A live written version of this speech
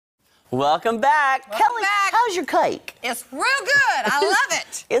Welcome back. Kelly, how's your cake? It's real good. I love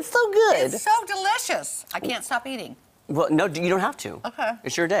it. It's so good. It's so delicious. I can't stop eating. Well, no, you don't have to. Okay.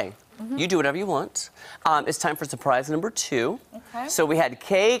 It's your day. You do whatever you want. It's time for surprise number 2. Okay. So we had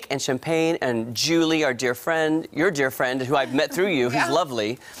cake and champagne and Julie, our dear friend, your dear friend, who I've met through you, who's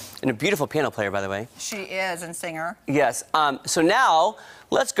lovely, and a beautiful piano player, by the way. She is, and singer. Yes. So now,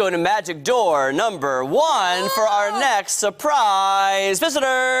 let's go to magic door number 1 for our next surprise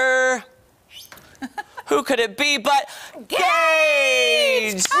visitor. Who could it be but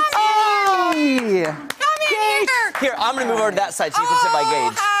Gage? Come in here. Here, I'm going to move over to that side so you can sit by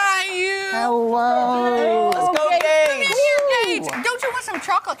Gage. Hi, you. Hello. Let's go, Gage. Gage. Come in here, Gage. Don't you want some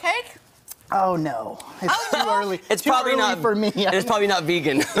chocolate cake? Oh no, it's too early. It's too probably early not for me. And it's probably not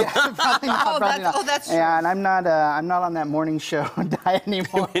vegan. Yeah, probably not. That's true. Yeah, and I'm not on that morning show diet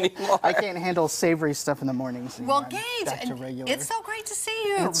anymore. I can't handle savory stuff in the mornings. Well, I'm Gage, back to regular. it's so great to see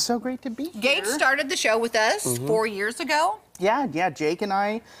you. It's so great to be here. Gage started the show with us 4 years ago. Yeah, Jake and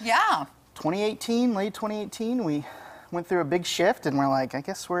I. Yeah. 2018, late 2018, we went through a big shift, and we're like, I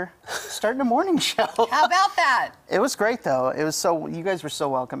guess we're starting a morning show. How about that? It was great, though. It was you guys were so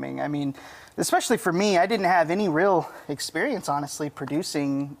welcoming. I mean, especially for me, I didn't have any real experience, honestly,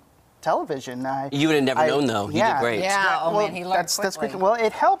 producing television. You would have never known, though. You did great. Yeah, man, he learned that's quickly. great. Well,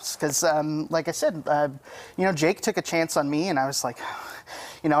 it helps because, like I said, Jake took a chance on me, and I was like,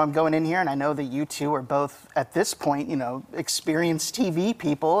 I'm going in here, and I know that you two are both, at this point, experienced TV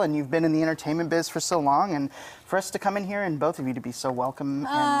people, and you've been in the entertainment biz for so long, and for us to come in here and both of you to be so welcome. We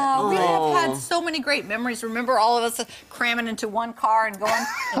have had so many great memories. Remember all of us cramming into one car and going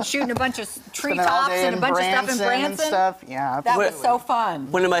and shooting a bunch of treetops and a bunch of stuff in Branson? And stuff. Yeah, that was so fun.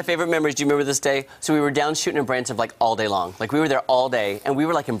 One of my favorite memories, do you remember this day? So we were down shooting in Branson like all day long. Like we were there all day, and we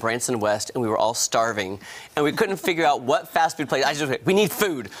were like in Branson West, and we were all starving, and we couldn't figure out what fast food place. I just went, we need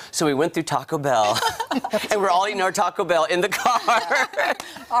food. So we went through Taco Bell, and we're all eating our Taco Bell in the car.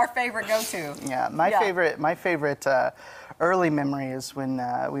 Our favorite go-to. Yeah, my favorite early memory is when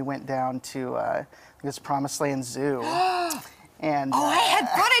we went down to this Promised Land Zoo. And I had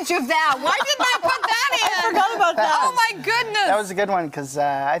footage of that. Why didn't I put that in? I forgot about that. Oh my goodness. That was a good one because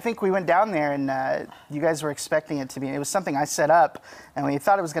I think we went down there and you guys were expecting it to be. It was something I set up, and we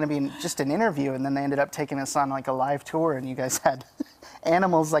thought it was going to be just an interview, and then they ended up taking us on like a live tour, and you guys had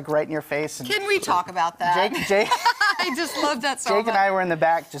animals like right in your face. And can we talk about that? Jake. I just love that so much. Jake and I were in the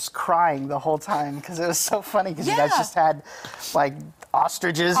back just crying the whole time because it was so funny because you guys just had like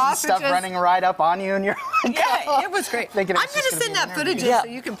ostriches and stuff running right up on you, and you're like, it was great. I'm going to send that footage in so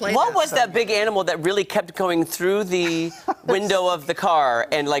you can play What was that big animal that really kept going through the window of the car?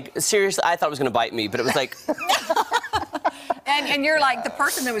 And like, seriously, I thought it was going to bite me, but it was like... and you're like, the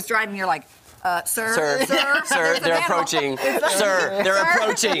person that was driving, you're like, sir, they're approaching. Sir, they're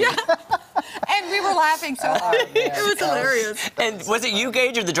approaching. And we were laughing so hard. It was hilarious. And was it you,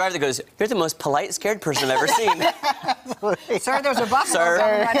 Gage, or the driver that goes, you're the most polite, scared person I've ever seen? Sir, there's a buffalo.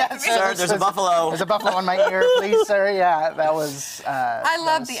 Sir, there's a buffalo. There's a buffalo in my ear, please, sir. Yeah, that was... I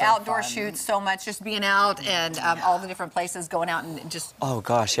love the so outdoor fun. shoots so much, just being out and all the different places, going out and just... Oh,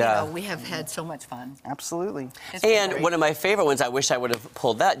 gosh, yeah. we have had so much fun. Absolutely. And one of my favorite ones, I wish I would have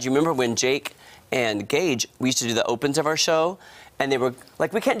pulled that. Do you remember when Jake and Gage, we used to do the opens of our show, and they were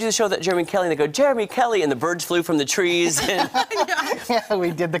like, we can't do the show without Jeremy Kelly. And they go, Jeremy Kelly, and the birds flew from the trees. And yeah, we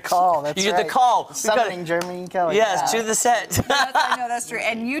did the call. That's you did the call. Summoning Jeremy Kelly. Yes, to the set. I know, that's true.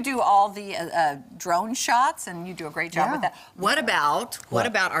 And you do all the drone shots, and you do a great job with that. What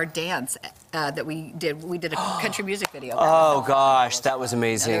about our dance that we did? We did a country music video. Oh, gosh, that was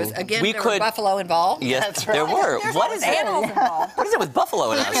amazing. Again, there were buffalo involved. Yes, there were. What is animals involved? What is it with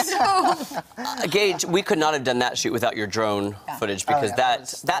buffalo in us? Gage, we could not have done that shoot without your drone footage because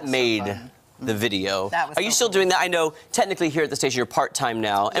that made the video. Are you still doing that? I know technically here at the station you're part-time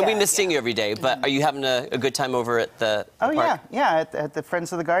now, and we miss seeing you every day, but are you having a good time over at the park? Yeah, at the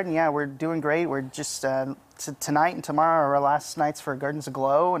Friends of the Garden, yeah, we're doing great. We're just, tonight and tomorrow are our last nights for Gardens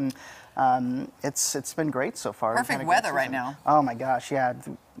Aglow, and it's been great so far. Perfect weather right now. Oh my gosh, yeah,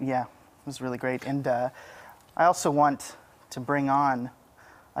 it was really great. And I also want to bring on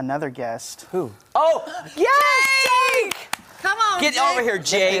another guest. Who? Oh, yes, Jake! Come on, Get over here,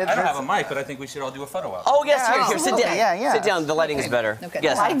 Jake. I don't have a mic, but I think we should all do a photo op. Oh, yes, here, sit down. Yeah. Sit down, the lighting is better. Okay.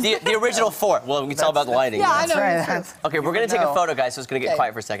 Yes, the original 4. Well, it's all about the lighting. Yeah, I know. Right. Okay, we're going to take a photo, guys, so it's going to get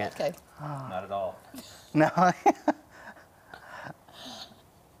quiet for a second. Okay. Not at all. No.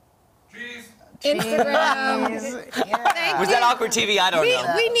 Cheese. Instagram. Yeah. Was that awkward TV? I don't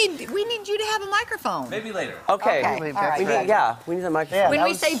know. We need you to have a microphone. Maybe later. Okay. Okay. All right. We need a microphone. Yeah. When that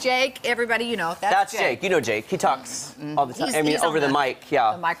we was- say Jake, everybody, you know, That's Jake. You know Jake. He talks all the time. He's- I mean, he's over on the mic.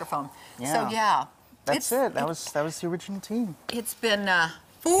 Yeah. The microphone. Yeah. So yeah. That's it. That was the original team. It's been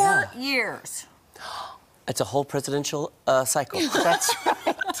 4 years. It's a whole presidential cycle. That's right.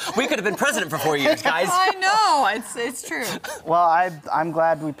 We could have been president for 4 years, guys. I know. It's true. Well, I'm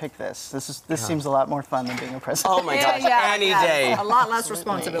glad we picked this. This seems a lot more fun than being a president. Oh my gosh, any day. A lot less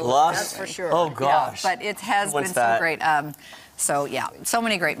responsibility. That's for sure. Oh gosh. Yeah, but it has What's been so that? great. So yeah, so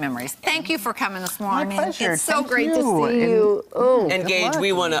many great memories. Thank you for coming this morning. My pleasure. It's so Thank great to you. see you. Oh. And Gage, luck.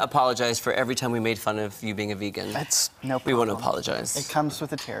 we want to apologize for every time we made fun of you being a vegan. That's no We want to problem. apologize. It comes with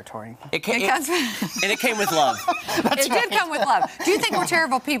the territory. It came, It comes- and it came with love. It did come with love. Do you think we're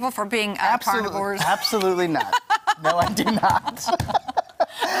terrible people for being carnivores? Absolutely not. No, I do not.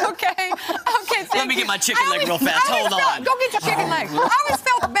 Okay. Let me get my chicken leg real fast. Hold on. Go get your chicken leg. I always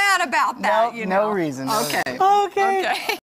felt bad about that. No, you know. no reason. No Okay. reason. Okay.